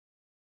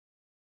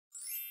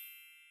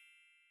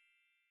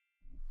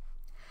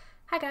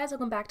Hi guys,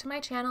 welcome back to my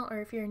channel,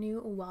 or if you're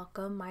new,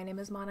 welcome. My name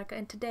is Monica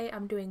and today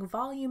I'm doing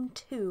volume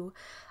 2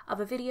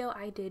 of a video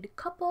I did a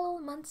couple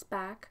months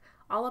back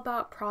all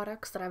about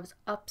products that I was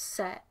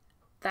upset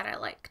that I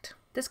liked.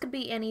 This could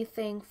be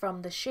anything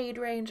from the shade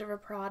range of a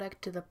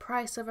product to the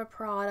price of a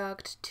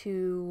product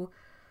to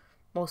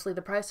mostly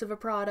the price of a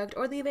product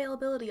or the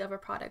availability of a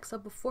product. So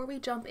before we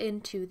jump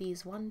into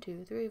these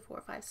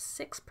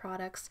 6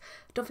 products,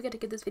 don't forget to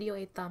give this video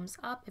a thumbs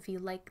up if you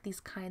like these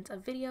kinds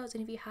of videos,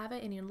 and if you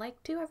haven't and you'd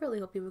like to, I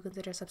really hope you will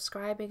consider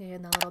subscribing and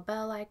hitting that little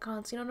bell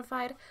icon so you're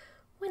notified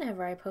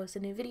whenever I post a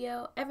new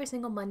video every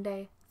single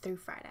Monday through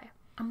Friday.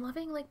 I'm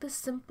loving like this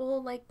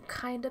simple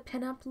kind of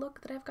pinup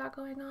look that I've got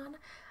going on.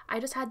 I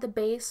just had the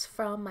base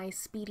from my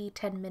speedy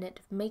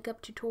 10-minute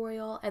makeup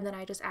tutorial, and then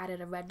I just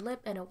added a red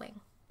lip and a wing.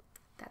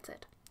 That's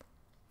it.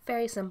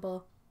 Very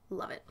simple.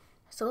 Love it.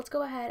 So let's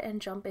go ahead and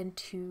jump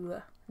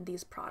into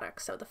these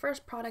products. So the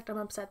first product I'm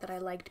upset that I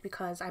liked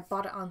because I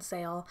bought it on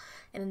sale,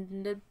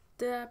 and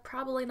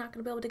probably not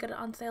going to be able to get it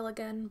on sale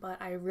again,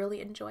 but I really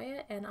enjoy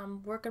it and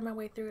I'm working my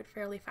way through it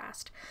fairly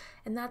fast.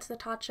 And that's the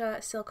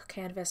Tatcha Silk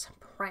Canvas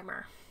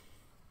Primer.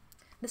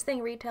 This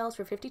thing retails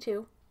for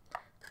 $52.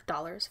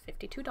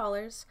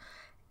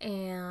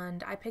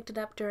 And I picked it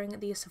up during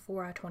the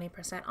Sephora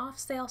 20% off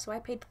sale, so I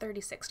paid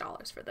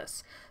 $36 for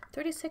this.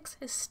 $36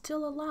 is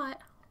still a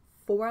lot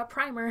for a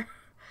primer.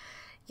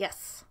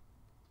 Yes,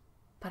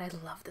 but I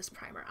love this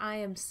primer. I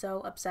am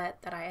so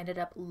upset that I ended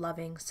up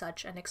loving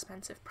such an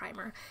expensive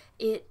primer.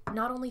 It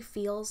not only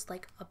feels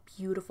like a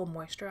beautiful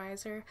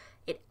moisturizer,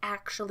 it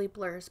actually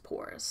blurs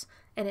pores,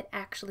 and it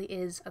actually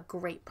is a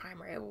great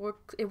primer.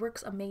 It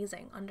works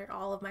amazing under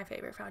all of my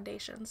favorite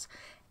foundations.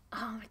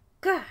 Oh my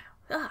god.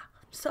 I'm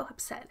so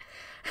upset.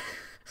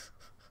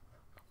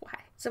 Why?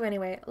 So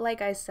anyway,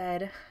 like I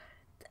said,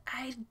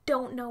 I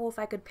don't know if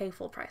I could pay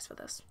full price for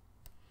this.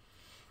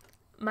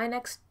 My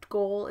next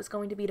goal is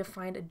going to be to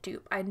find a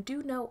dupe. I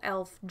do know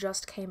e.l.f.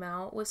 just came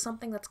out with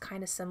something that's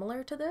kind of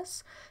similar to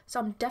this, so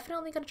I'm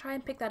definitely going to try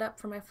and pick that up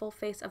for my full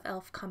face of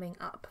e.l.f. coming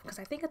up, because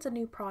I think it's a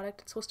new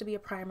product. It's supposed to be a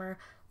primer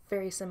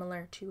very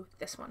similar to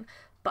this one,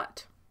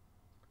 but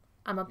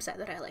I'm upset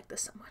that I like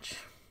this so much.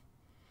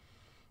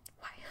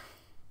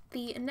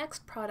 The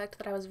next product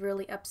that I was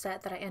really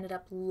upset that I ended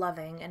up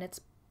loving, and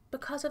it's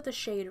because of the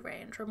shade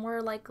range, or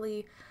more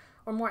likely,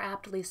 or more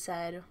aptly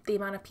said, the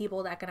amount of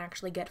people that can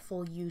actually get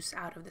full use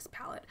out of this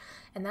palette,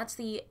 and that's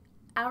the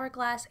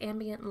Hourglass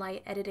Ambient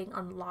Light Editing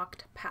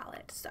Unlocked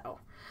palette. So,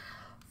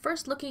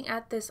 first looking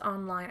at this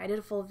online, I did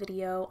a full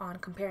video on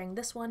comparing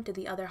this one to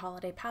the other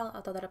holiday palette.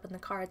 I'll throw that up in the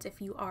cards if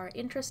you are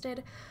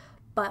interested.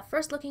 But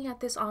first looking at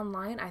this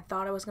online, I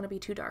thought it was going to be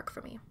too dark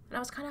for me. And I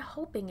was kind of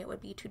hoping it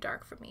would be too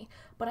dark for me.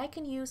 But I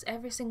can use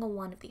every single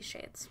one of these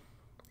shades.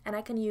 And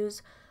I can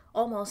use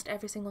almost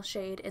every single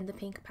shade in the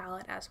pink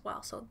palette as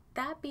well. So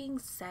that being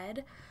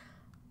said,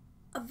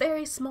 a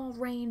very small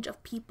range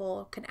of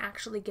people can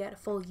actually get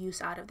full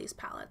use out of these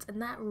palettes.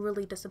 And that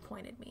really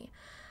disappointed me.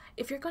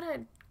 If you're going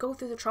to go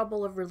through the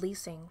trouble of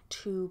releasing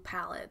 2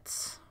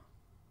 palettes,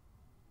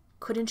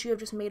 couldn't you have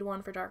just made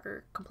one for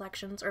darker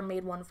complexions or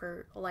made one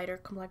for lighter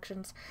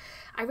complexions?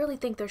 I really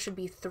think there should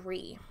be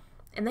 3.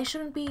 And they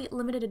shouldn't be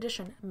limited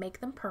edition. Make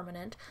them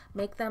permanent.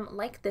 Make them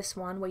like this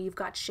one where you've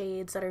got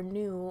shades that are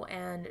new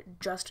and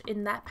just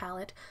in that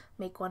palette.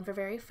 Make one for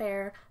very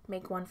fair,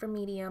 make one for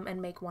medium, and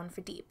make one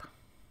for deep.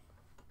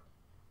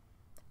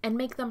 And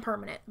make them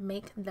permanent.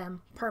 Make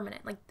them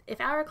permanent. Like, if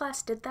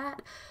Hourglass did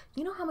that,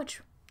 you know how much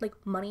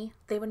money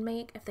they would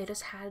make if they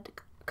just had...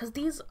 Because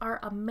these are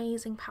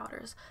amazing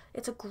powders.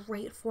 It's a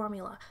great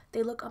formula.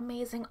 They look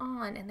amazing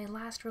on and they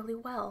last really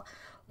well.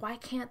 Why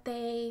can't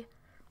they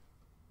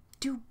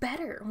do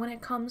better when it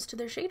comes to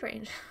their shade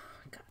range?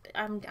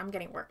 God, I'm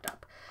getting worked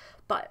up.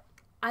 But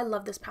I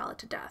love this palette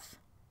to death.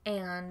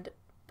 And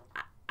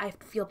I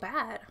feel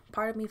bad.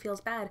 Part of me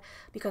feels bad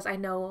because I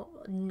know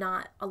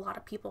not a lot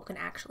of people can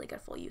actually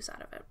get full use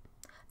out of it.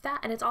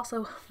 That, and it's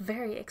also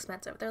very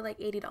expensive. They're like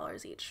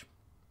 $80 each.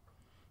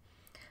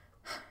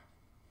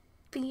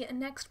 The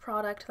next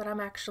product that I'm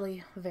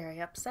actually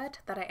very upset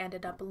that I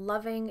ended up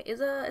loving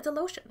is it's a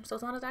lotion, so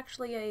it's not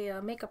actually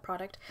a makeup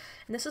product,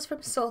 and this is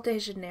from Sol de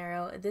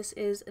Janeiro. This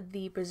is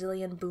the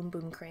Brazilian Boom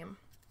Boom Cream.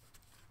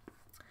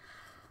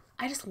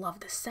 I just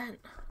love this scent.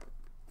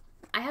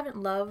 I haven't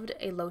loved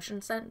a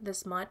lotion scent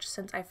this much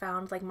since I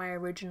found my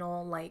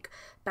original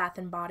Bath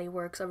and Body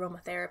Works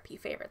aromatherapy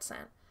favorite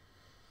scent.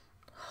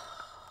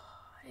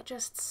 It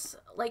just,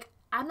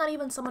 I'm not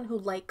even someone who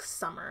likes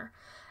summer,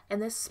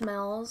 and this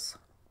smells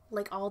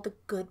like all the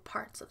good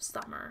parts of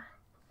summer.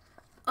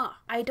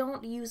 I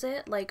don't use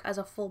it as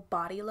a full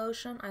body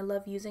lotion. I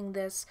love using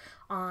this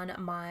on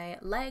my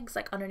legs,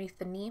 underneath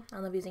the knee. I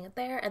love using it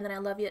there, and then I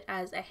love it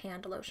as a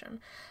hand lotion.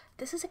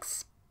 This is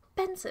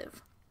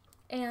expensive,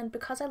 and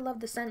because I love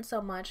the scent so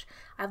much,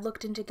 I've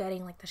looked into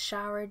getting the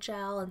shower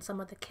gel and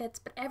some of the kits,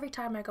 but every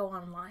time I go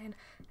online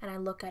and I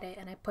look at it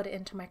and I put it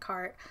into my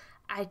cart,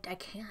 I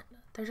can't.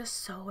 They're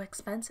just so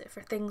expensive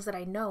for things that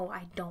I know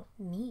I don't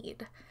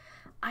need.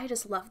 I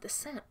just love the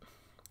scent.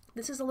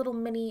 This is a little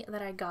mini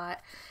that I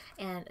got,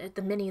 and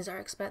the minis are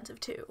expensive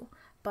too.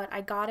 But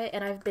I got it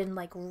and I've been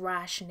like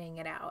rationing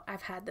it out.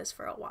 I've had this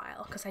for a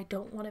while because I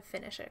don't want to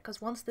finish it. Because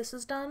once this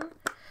is done,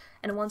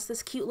 and once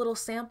this cute little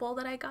sample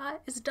that I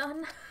got is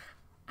done,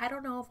 I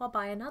don't know if I'll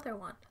buy another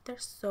one. They're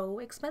so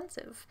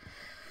expensive.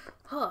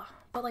 Huh.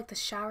 But like the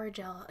shower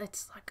gel,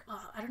 it's like,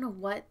 I don't know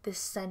what this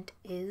scent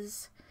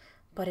is.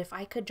 But if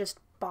I could just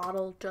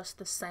bottle just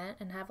the scent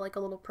and have like a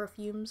little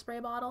perfume spray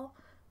bottle.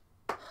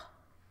 Why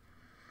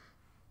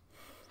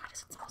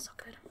does it smell so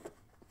good?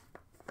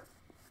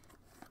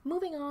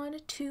 Moving on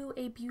to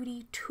a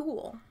beauty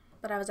tool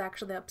that I was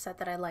actually upset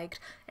that I liked,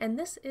 and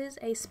this is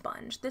a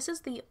sponge. This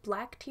is the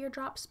Black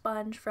Teardrop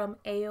Sponge from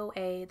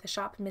AOA, the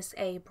Shop Miss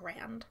A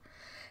brand.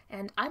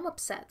 And I'm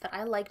upset that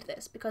I liked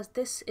this because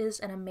this is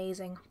an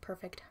amazing,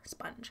 perfect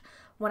sponge.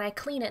 When I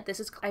clean it,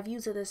 I've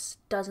used this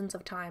dozens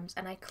of times,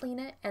 and I clean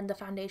it and the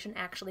foundation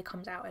actually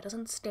comes out. It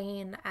doesn't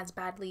stain as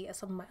badly as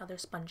some of my other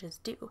sponges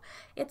do.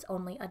 It's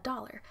only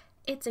 $1.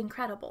 It's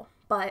incredible,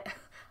 but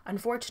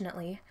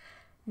unfortunately,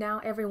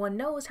 now everyone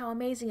knows how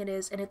amazing it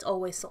is, and it's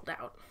always sold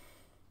out.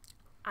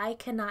 I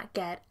cannot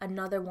get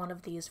another one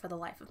of these for the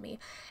life of me,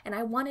 and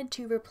I wanted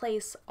to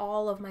replace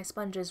all of my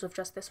sponges with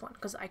just this one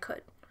because I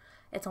could.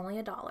 It's only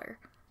 $1.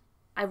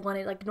 I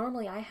wanted, like,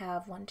 normally I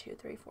have 1, 2,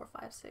 3, 4,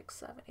 5, 6,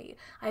 7, 8.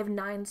 I have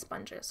 9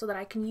 sponges so that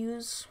I can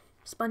use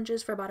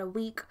sponges for about a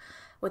week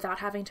without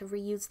having to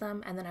reuse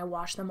them, and then I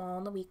wash them all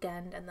on the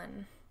weekend, and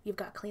then you've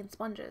got clean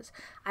sponges.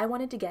 I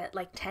wanted to get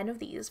like 10 of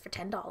these for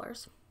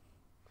 $10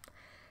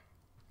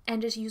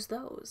 and just use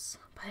those,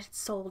 but it's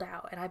sold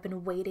out, and I've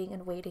been waiting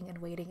and waiting and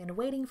waiting and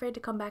waiting for it to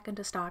come back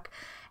into stock,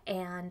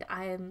 and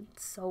I am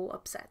so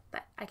upset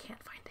that I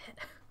can't find it.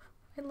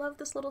 I love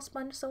this little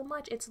sponge so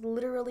much. It's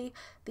literally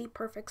the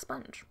perfect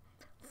sponge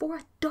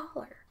for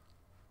 $1.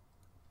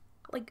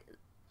 Like,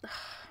 I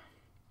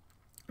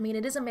mean,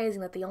 it is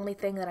amazing that the only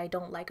thing that I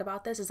don't like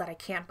about this is that I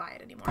can't buy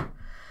it anymore.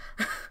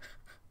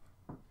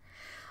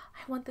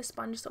 I want this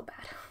sponge so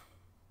bad.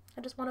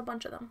 I just want a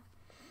bunch of them.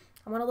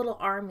 I want a little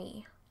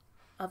army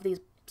of these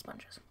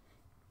sponges.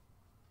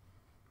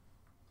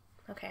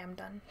 Okay, I'm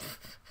done.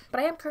 But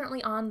I am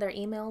currently on their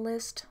email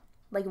list,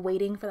 like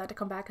waiting for that to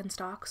come back in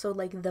stock. So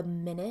like the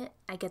minute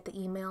I get the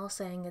email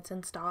saying it's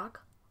in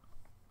stock,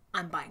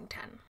 I'm buying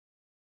 10.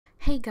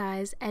 Hey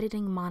guys,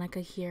 editing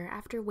Monica here.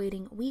 After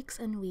waiting weeks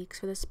and weeks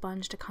for the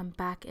sponge to come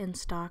back in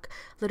stock,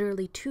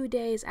 literally 2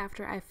 days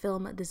after I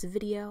filmed this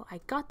video,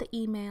 I got the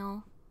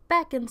email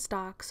back in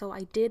stock, so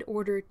I did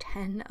order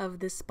 10 of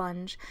this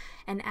sponge,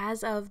 and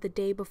as of the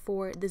day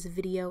before this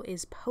video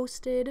is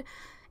posted,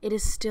 it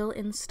is still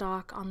in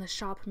stock on the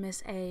Shop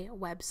Miss A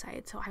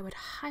website. So I would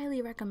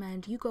highly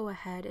recommend you go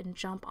ahead and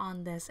jump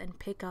on this and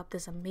pick up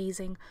this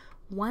amazing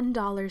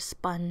 $1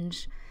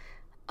 sponge.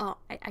 Oh,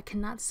 I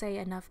cannot say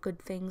enough good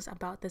things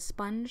about this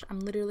sponge. I'm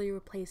literally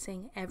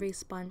replacing every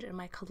sponge in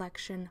my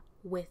collection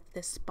with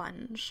this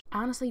sponge.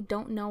 I honestly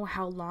don't know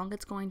how long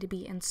it's going to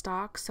be in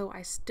stock, so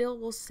I still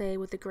will say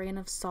with a grain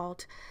of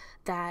salt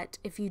that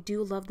if you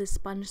do love this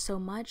sponge so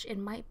much, it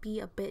might be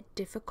a bit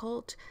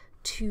difficult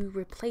to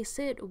replace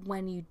it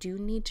when you do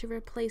need to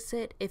replace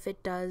it if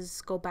it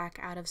does go back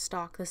out of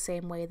stock the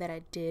same way that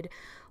I did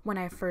when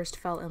I first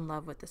fell in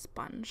love with the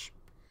sponge.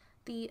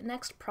 The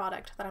next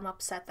product that I'm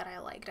upset that I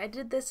liked, I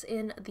did this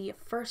in the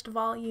first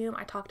volume.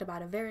 I talked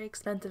about a very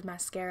expensive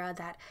mascara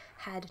that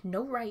had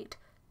no right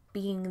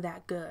being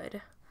that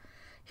good.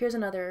 Here's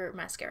another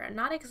mascara,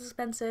 not as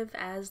expensive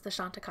as the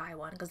Decay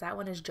one because that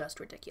one is just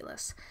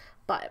ridiculous,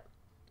 but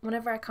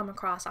whenever I come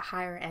across a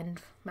higher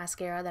end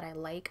mascara that I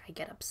like, I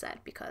get upset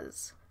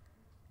because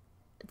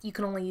you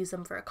can only use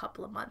them for a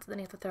couple of months, then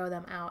you have to throw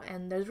them out,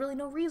 and there's really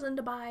no reason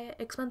to buy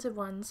expensive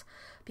ones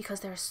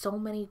because there are so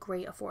many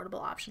great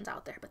affordable options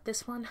out there. But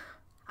this one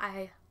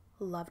I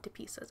love to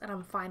pieces, and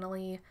I'm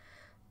finally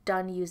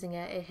done using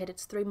it. It hit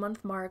its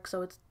 3-month mark,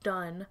 so it's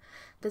done.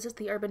 This is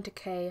the Urban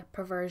Decay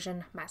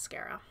Perversion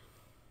mascara.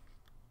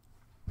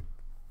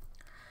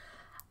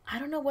 I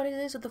don't know what it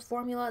is with the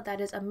formula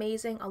that is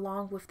amazing,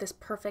 along with this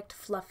perfect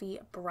fluffy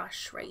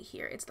brush right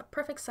here. It's the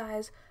perfect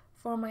size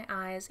for my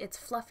eyes. It's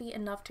fluffy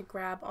enough to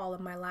grab all of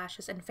my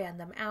lashes and fan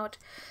them out.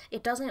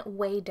 It doesn't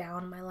weigh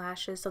down my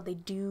lashes, so they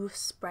do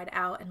spread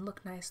out and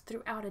look nice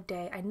throughout a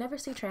day. I never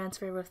see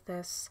transfer with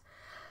this.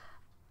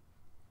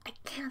 I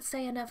can't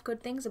say enough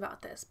good things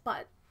about this,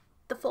 but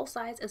the full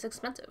size is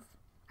expensive.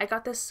 I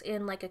got this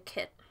in like a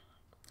kit,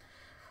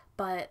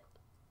 but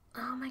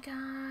oh my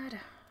god,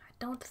 I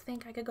don't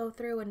think I could go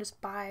through and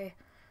just buy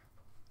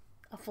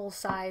a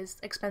full-size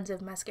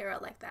expensive mascara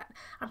like that.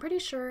 I'm pretty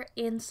sure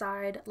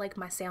inside like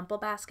my sample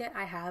basket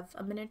I have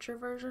a miniature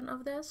version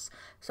of this,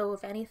 so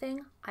if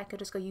anything I could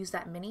just go use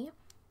that mini.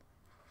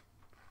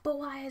 But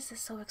why is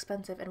this so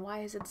expensive and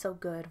why is it so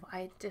good?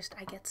 I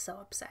get so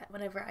upset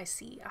whenever I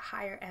see a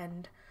higher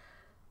end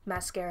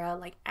mascara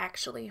like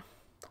actually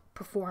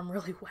perform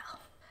really well.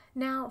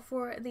 Now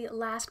for the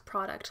last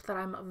product that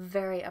I'm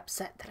very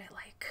upset that I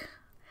like.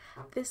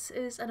 This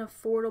is an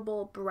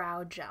affordable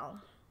brow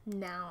gel.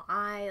 Now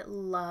I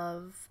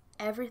love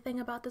everything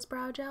about this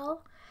brow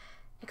gel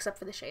except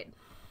for the shade.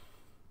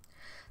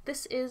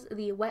 This is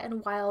the Wet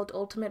n Wild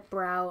Ultimate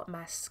Brow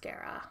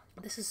Mascara.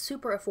 This is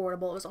super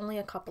affordable. It was only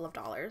a couple of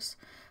dollars.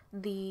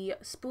 The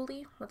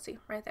spoolie, let's see,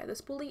 right there. The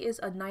spoolie is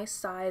a nice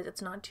size.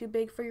 It's not too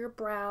big for your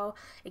brow.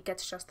 It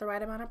gets just the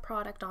right amount of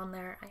product on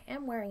there. I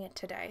am wearing it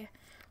today,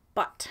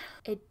 but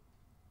it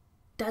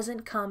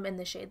doesn't come in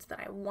the shades that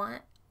I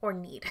want or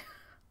need.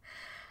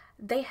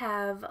 They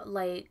have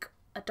like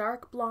a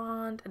dark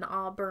blonde, an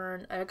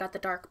auburn. I got the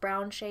dark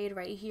brown shade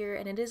right here,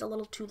 and it is a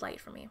little too light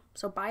for me.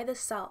 So by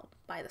itself,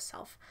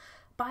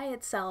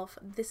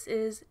 this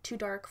is too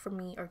dark for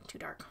me, or too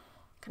dark.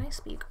 Can I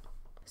speak?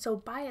 So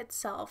by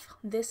itself,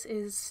 this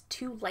is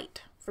too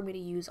light for me to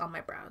use on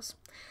my brows.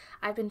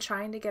 I've been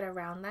trying to get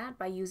around that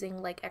by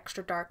using like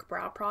extra dark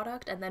brow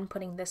product and then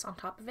putting this on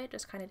top of it,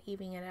 just kind of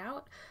evening it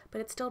out, but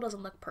it still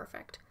doesn't look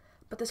perfect.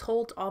 But this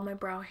holds all my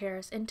brow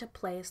hairs into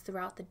place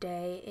throughout the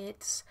day.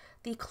 It's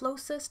the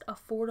closest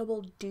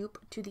affordable dupe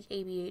to the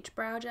ABH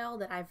brow gel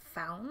that I've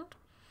found,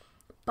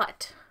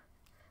 but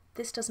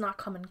this does not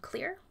come in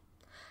clear,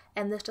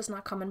 and this does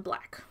not come in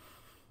black.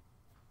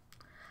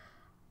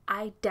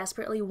 I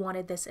desperately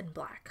wanted this in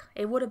black.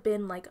 It would have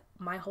been like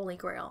my holy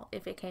grail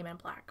if it came in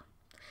black.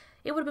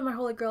 It would have been my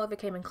holy grail if it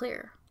came in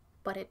clear,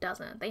 but it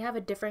doesn't. They have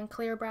a different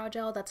clear brow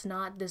gel that's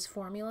not this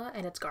formula,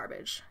 and it's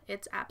garbage.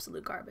 It's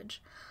absolute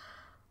garbage.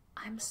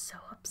 I'm so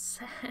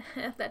upset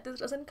that this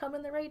doesn't come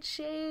in the right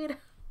shade.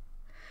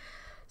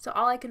 So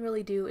all I can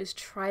really do is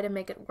try to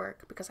make it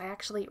work, because I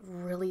actually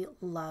really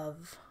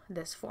love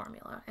this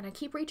formula, and I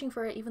keep reaching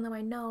for it even though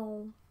I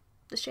know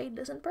the shade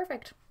isn't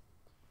perfect.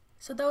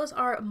 So those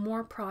are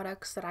more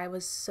products that I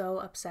was so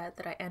upset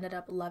that I ended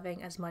up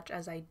loving as much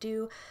as I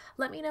do.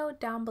 Let me know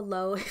down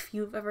below if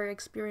you've ever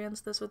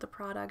experienced this with a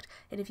product,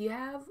 and if you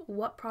have,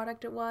 what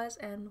product it was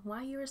and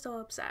why you were so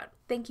upset.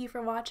 Thank you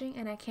for watching,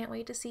 and I can't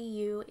wait to see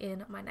you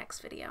in my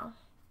next video.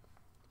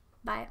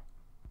 Bye.